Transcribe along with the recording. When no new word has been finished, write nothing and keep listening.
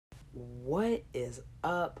What is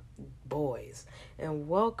up, boys? And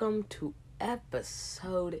welcome to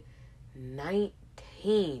episode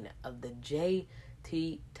 19 of the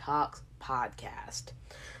JT Talks podcast.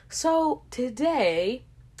 So, today,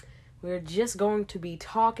 we're just going to be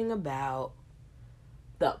talking about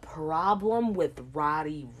the problem with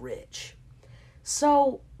Roddy Ricch.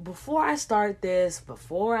 So, before I start this,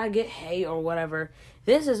 before I get hate or whatever,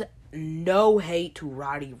 this is no hate to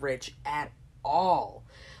Roddy Ricch at all.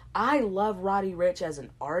 I love Roddy Ricch as an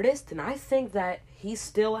artist, and I think that he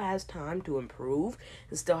still has time to improve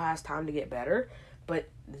and still has time to get better. But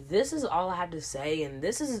this is all I have to say, and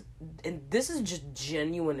this is just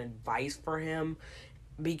genuine advice for him,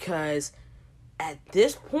 because at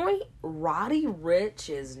this point, Roddy Ricch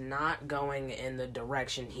is not going in the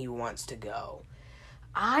direction he wants to go.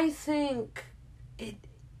 I think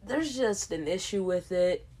there's just an issue with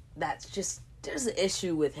it. There's an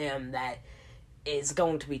issue with him that is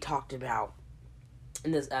going to be talked about in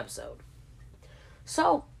this episode.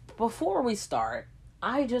 So, before we start,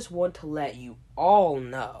 I just want to let you all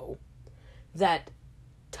know that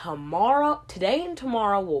today and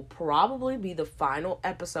tomorrow will probably be the final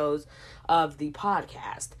episodes of the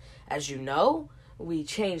podcast. As you know, we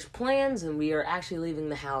changed plans and we are actually leaving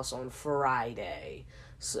the house on Friday.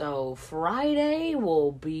 So, Friday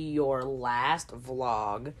will be your last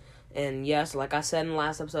vlog. And yes, like I said in the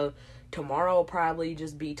last episode, tomorrow will probably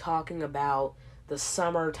just be talking about the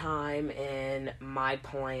summertime and my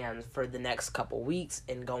plans for the next couple weeks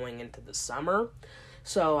and going into the summer.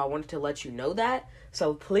 So I wanted to let you know that.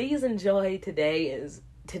 So please enjoy today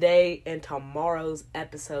and tomorrow's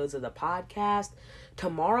episodes of the podcast.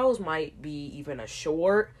 Tomorrow's might be even a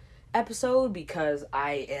short episode because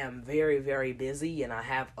I am very, very busy and I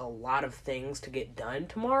have a lot of things to get done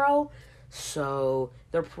tomorrow. So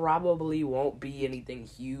there probably won't be anything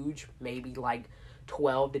huge, maybe like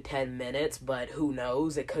 12 to 10 minutes, but who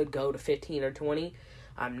knows, it could go to 15 or 20.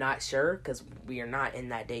 I'm not sure because we are not in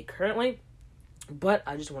that day currently, but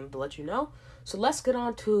I just wanted to let you know. So let's get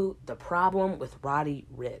on to the problem with Roddy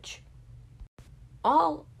Ricch.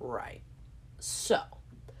 Alright, so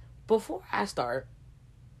before I start,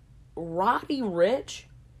 Roddy Ricch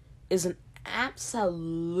is an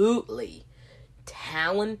absolutely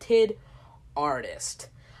talented artist.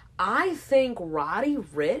 I think Roddy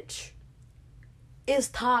Ricch is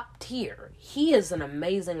top tier. He is an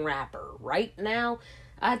amazing rapper. Right now,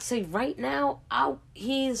 I'd say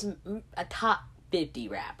he's a top 50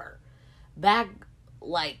 rapper. Back,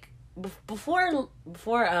 like, before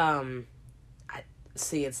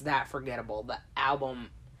it's that forgettable. The album,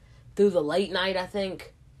 Through the Late Night, I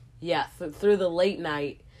think. Yeah, Through the Late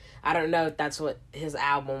Night. I don't know if that's what his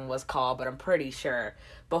album was called, but I'm pretty sure.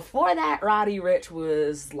 Before that, Roddy Ricch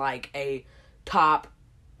was like a top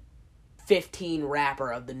 15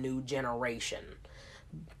 rapper of the new generation.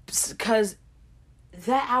 Because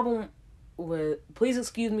that album was, please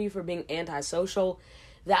excuse me for being antisocial,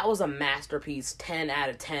 that was a masterpiece, 10 out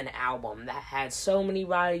of 10 album that had so many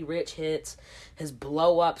Roddy Ricch hits, his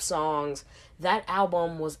blow-up songs. That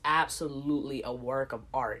album was absolutely a work of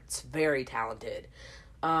art. It's very talented.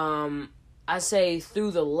 I say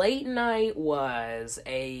Through the Late Night was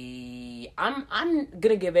I'm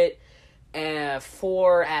gonna give it a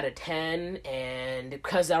 4 out of 10, and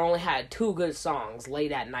because I only had two good songs,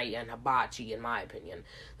 Late at Night and Hibachi, in my opinion.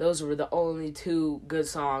 Those were the only two good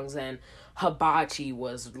songs, and Hibachi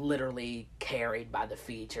was literally carried by the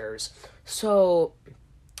features. So,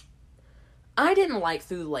 I didn't like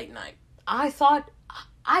Through the Late Night. I thought,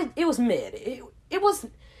 it was mid. It was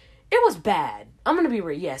bad. I'm gonna be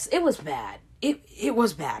real. Yes, it was bad. It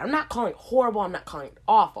was bad. I'm not calling it horrible. I'm not calling it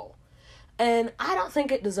awful. And I don't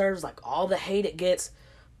think it deserves like all the hate it gets,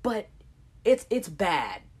 but it's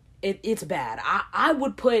bad. It's bad. I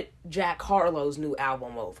would put Jack Harlow's new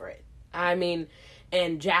album over it. I mean,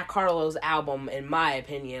 and Jack Harlow's album, in my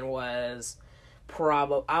opinion, was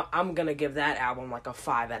probably, I'm gonna give that album like a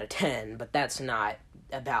 5 out of 10, but that's not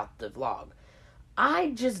about the vlog.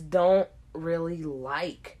 I just don't really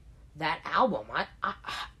like that album. I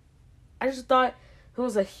just thought there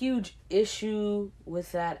was a huge issue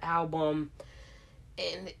with that album,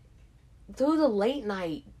 and Through the Late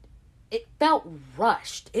Night, it felt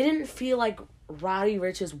rushed. It didn't feel like Roddy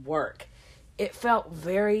Ricch's work. It felt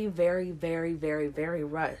very, very, very, very, very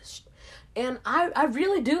rushed. And I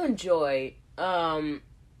really do enjoy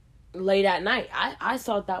Late at Night. I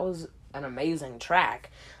thought that was an amazing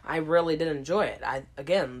track. I really did enjoy it.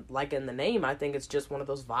 Again, like in the name, I think it's just one of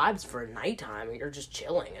those vibes for nighttime. You're just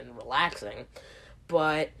chilling and relaxing.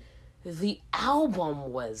 But the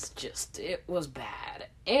album was it was bad.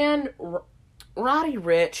 And Roddy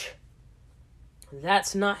Ricch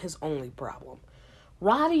That's not his only problem.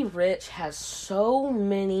 Roddy Ricch has so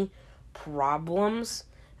many problems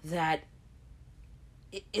that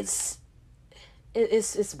it's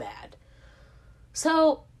bad.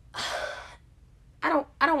 So I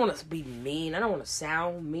don't want to be mean. I don't want to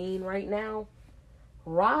sound mean right now.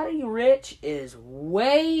 Roddy Ricch is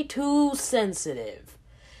way too sensitive.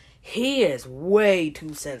 He is way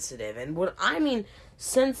too sensitive. And when I mean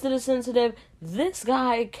sensitive, this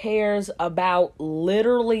guy cares about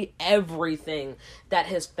literally everything that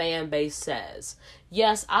his fan base says.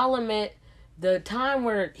 Yes, I'll admit, the time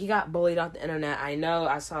where he got bullied off the internet, I know,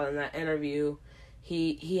 I saw in that interview,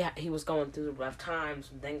 he was going through rough times,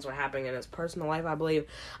 and things were happening in his personal life, I believe.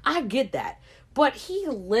 I get that. But he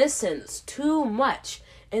listens too much.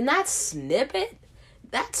 And that snippet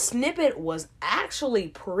was actually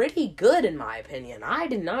pretty good in my opinion. I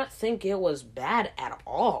did not think it was bad at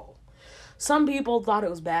all. Some people thought it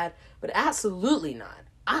was bad, but absolutely not.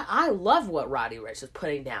 I love what Roddy Ricch is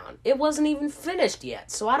putting down. It wasn't even finished yet,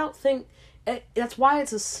 so I don't think... that's why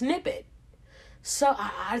it's a snippet. So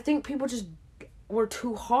I think people just were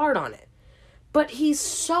too hard on it. But he's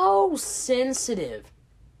so sensitive.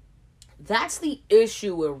 That's the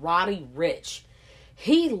issue with Roddy Ricch.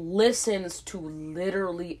 He listens to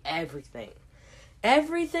literally everything.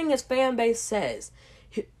 Everything his fan base says.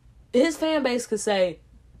 His fan base could say,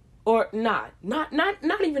 or not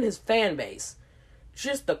even his fan base,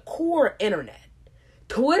 just the core internet.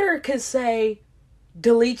 Twitter could say,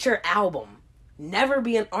 delete your album, never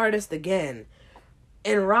be an artist again.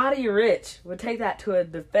 And Roddy Ricch would take that to a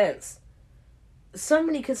defense.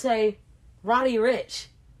 Somebody could say, Roddy Ricch,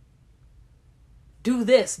 do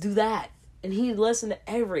this, do that. And he'd listen to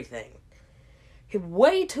everything. He's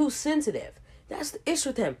way too sensitive. That's the issue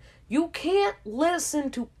with him. You can't listen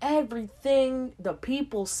to everything the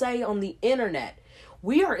people say on the internet.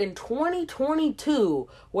 We are in 2022,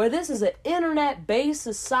 where this is an internet-based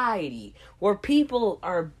society, where people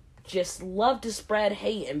are just love to spread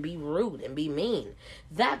hate and be rude and be mean.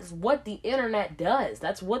 That's what the internet does.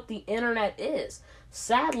 That's what the internet is.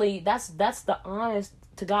 Sadly, that's the honest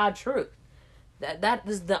to God truth. That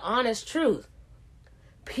is the honest truth.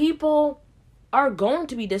 People are going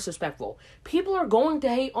to be disrespectful. People are going to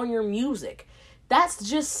hate on your music. That's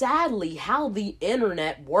just sadly how the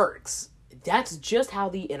internet works. That's just how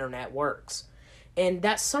the internet works. And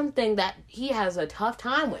that's something that he has a tough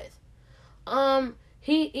time with.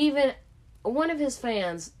 One of his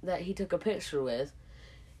fans that he took a picture with,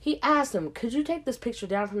 he asked him, could you take this picture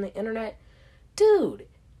down from the internet? Dude,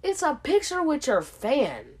 it's a picture with your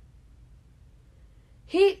fan.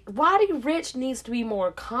 Roddy Ricch needs to be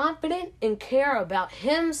more confident and care about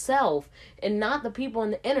himself and not the people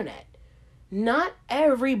on the internet. Not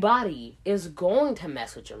everybody is going to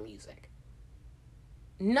mess with your music.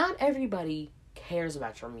 Not everybody cares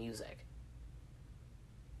about your music.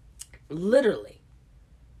 Literally.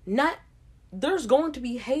 There's going to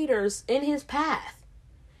be haters in his path.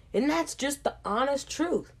 And that's just the honest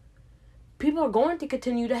truth. People are going to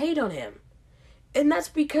continue to hate on him. And that's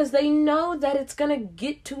because they know that it's going to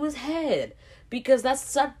get to his head. Because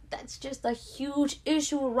that's just a huge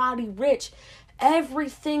issue with Roddy Ricch.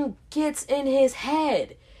 Everything gets in his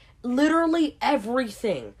head. Literally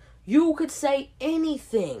everything. You could say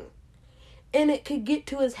anything. And it could get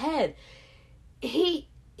to his head. He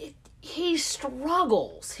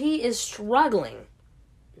struggles. He is struggling.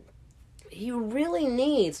 He really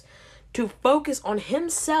needs to focus on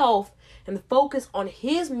himself and focus on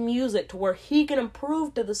his music to where he can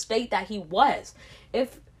improve to the state that he was.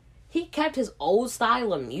 If he kept his old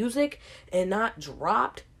style of music and not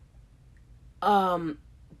dropped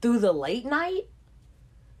through the late night,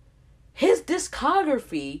 his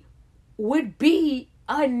discography would be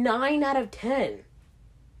a 9 out of 10.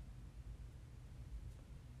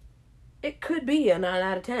 It could be a 9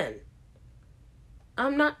 out of 10.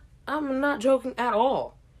 I'm not joking at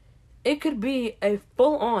all. It could be a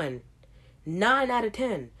full-on 9 out of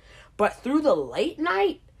 10. But through the late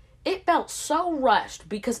night, it felt so rushed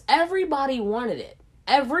because everybody wanted it.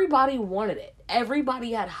 Everybody wanted it.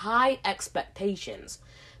 Everybody had high expectations.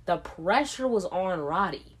 The pressure was on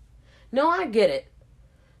Roddy. No, I get it.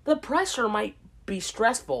 The pressure might be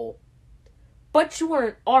stressful, but you are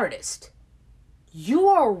an artist. You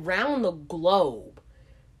are around the globe.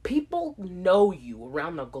 People know you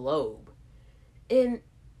around the globe. And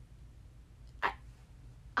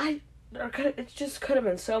it just could have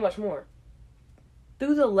been so much more.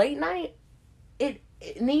 Through the late night, it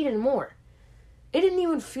needed more. It didn't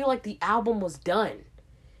even feel like the album was done.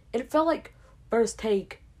 It felt like First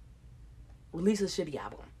Take, release a shitty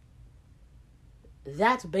album.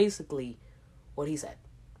 That's basically what he said.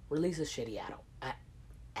 Release a shitty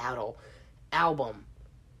album.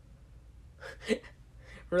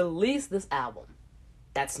 Release this album.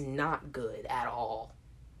 That's not good at all.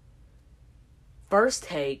 First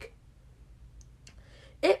take,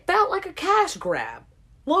 it felt like a cash grab.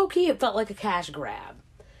 Low-key, it felt like a cash grab.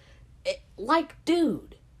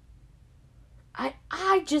 Dude,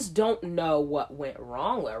 I just don't know what went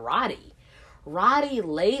wrong with Roddy. Roddy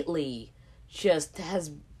lately just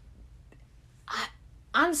has...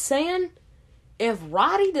 I'm saying, if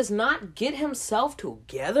Roddy does not get himself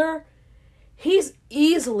together, he's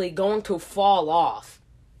easily going to fall off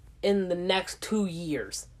in the next 2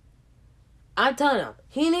 years. I'm telling him,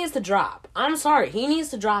 he needs to drop. I'm sorry, he needs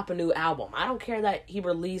to drop a new album. I don't care that he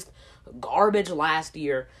released garbage last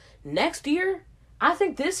year. Next year, I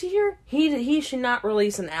think this year, he should not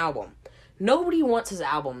release an album. Nobody wants his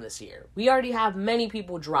album this year. We already have many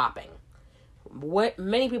people dropping.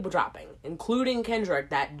 Many people dropping, including Kendrick,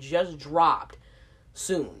 that just dropped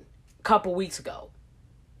soon, a couple weeks ago.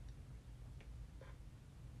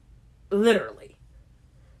 Literally.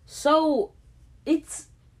 So, it's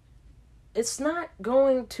not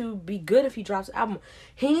going to be good if he drops an album.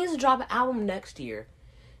 He needs to drop an album next year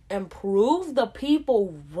and prove the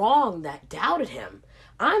people wrong that doubted him.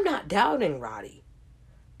 I'm not doubting Roddy.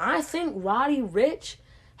 I think Roddy Ricch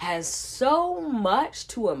has so much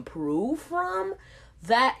to improve from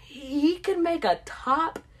that he could make a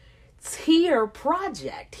top tier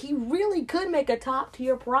project. He really could make a top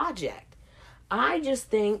tier project. I just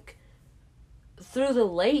think Through the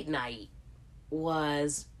Late Night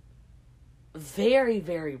was very,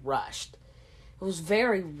 very rushed. It was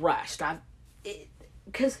very rushed.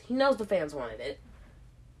 Because he knows the fans wanted it.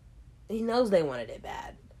 He knows they wanted it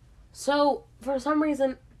bad. So, for some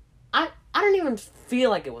reason, I don't even feel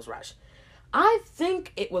like it was rushed. I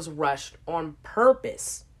think it was rushed on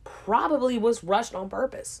purpose. Probably was rushed on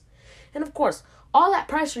purpose. And of course, all that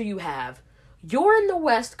pressure you have, you're in the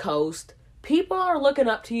West Coast, people are looking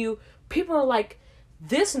up to you, people are like,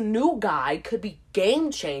 this new guy could be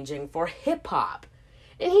game-changing for hip-hop.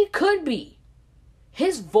 And he could be.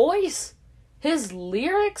 His voice, his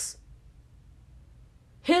lyrics,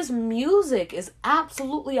 his music is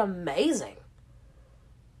absolutely amazing.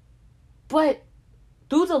 But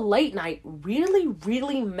Through the Late Night really,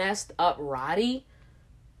 really messed up Roddy.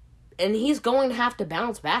 And he's going to have to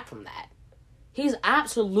bounce back from that. He's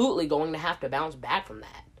absolutely going to have to bounce back from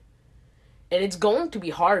that. And it's going to be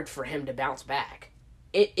hard for him to bounce back.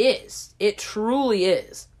 It is. It truly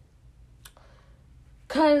is.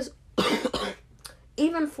 Because,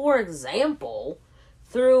 even for example,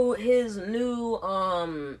 through his new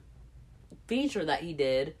feature that he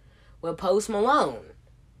did with Post Malone,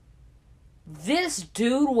 this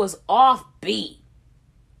dude was offbeat.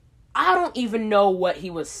 I don't even know what he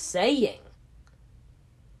was saying.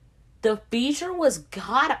 The feature was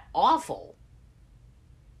god awful.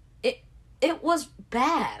 It was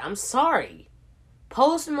bad. I'm sorry.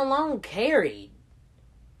 Post Malone carried.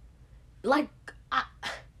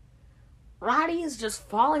 Roddy is just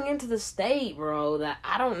falling into the state, bro, that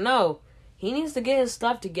I don't know. He needs to get his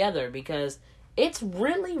stuff together because it's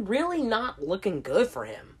really, really not looking good for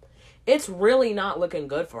him. It's really not looking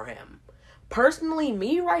good for him. Personally,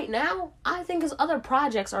 me right now, I think his other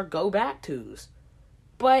projects are go-back-tos.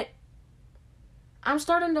 But I'm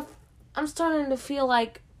starting to feel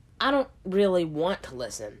like I don't really want to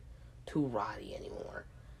listen to Roddy anymore.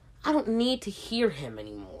 I don't need to hear him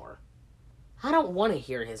anymore. I don't want to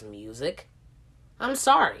hear his music. I'm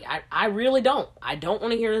sorry. I really don't. I don't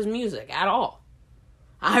want to hear his music at all.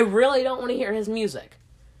 I really don't want to hear his music.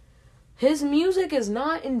 His music is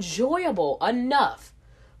not enjoyable enough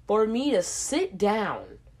for me to sit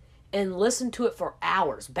down and listen to it for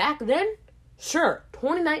hours. Back then, sure,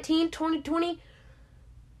 2019, 2020,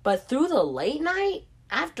 but Through the Late Night,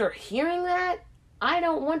 after hearing that, I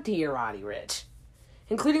don't want to hear Roddy Ricch.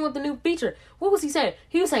 Including with the new feature. What was he saying?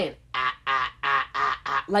 He was saying,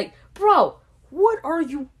 Like, bro, what are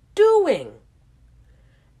you doing?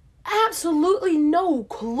 Absolutely no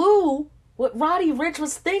clue what Roddy Ricch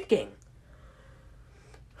was thinking.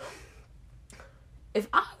 If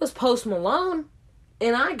I was Post Malone,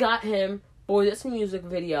 and I got him for this music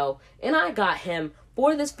video, and I got him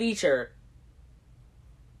for this feature,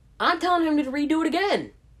 I'm telling him to redo it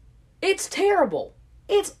again. It's terrible.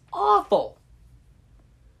 It's awful.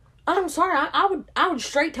 I'm sorry, I would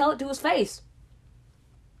straight tell it to his face.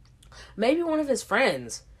 Maybe one of his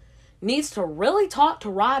friends needs to really talk to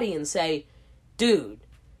Roddy and say, dude,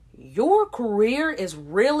 your career is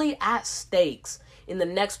really at stakes in the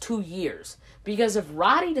next 2 years. Because if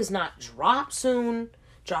Roddy does not drop soon,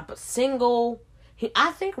 drop a single,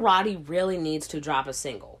 I think Roddy really needs to drop a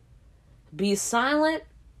single. Be silent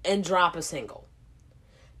and drop a single.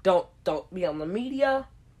 Don't be on the media.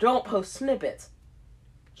 Don't post snippets.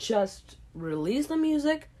 Just release the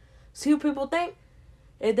music. See what people think.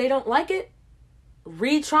 If they don't like it,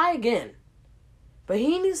 retry again. But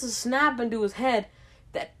he needs to snap into his head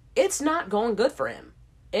that it's not going good for him.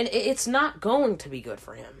 And it's not going to be good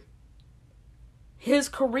for him. His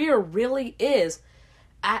career really is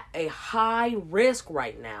at a high risk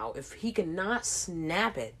right now if he cannot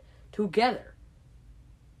snap it together.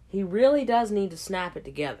 He really does need to snap it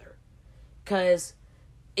together. Because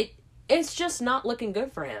it's just not looking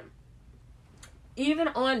good for him. Even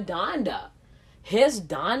on Donda. His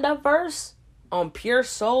Donda verse on Pure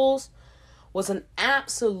Souls was an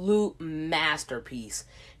absolute masterpiece.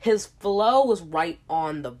 His flow was right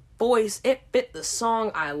on the voice. It fit the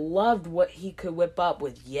song. I loved what he could whip up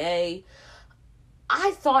with Yay.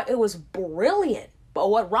 I thought it was brilliant. But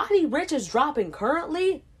what Roddy Ricch is dropping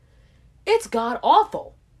currently, it's god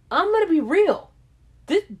awful. I'm going to be real.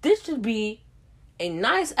 This should be a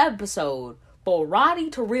nice episode for Roddy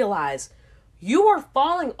to realize you are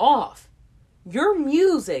falling off. Your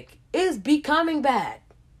music is becoming bad.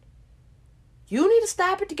 You need to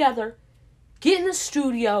snap it together, get in the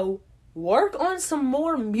studio, work on some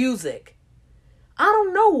more music. I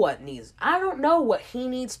don't know what he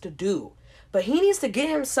needs to do, but he needs to get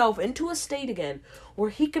himself into a state again where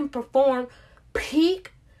he can perform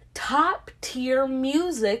peak, top tier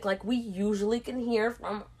music like we usually can hear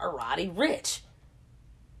from a Roddy Ricch.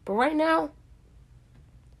 But right now,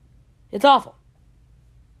 it's awful.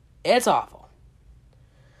 It's awful.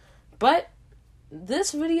 But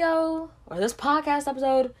this video, or this podcast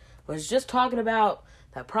episode, was just talking about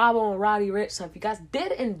that problem with Roddy Ricch. So if you guys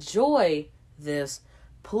did enjoy this,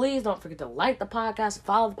 please don't forget to like the podcast,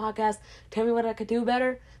 follow the podcast, tell me what I could do better.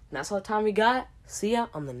 And that's all the time we got. See ya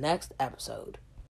on the next episode.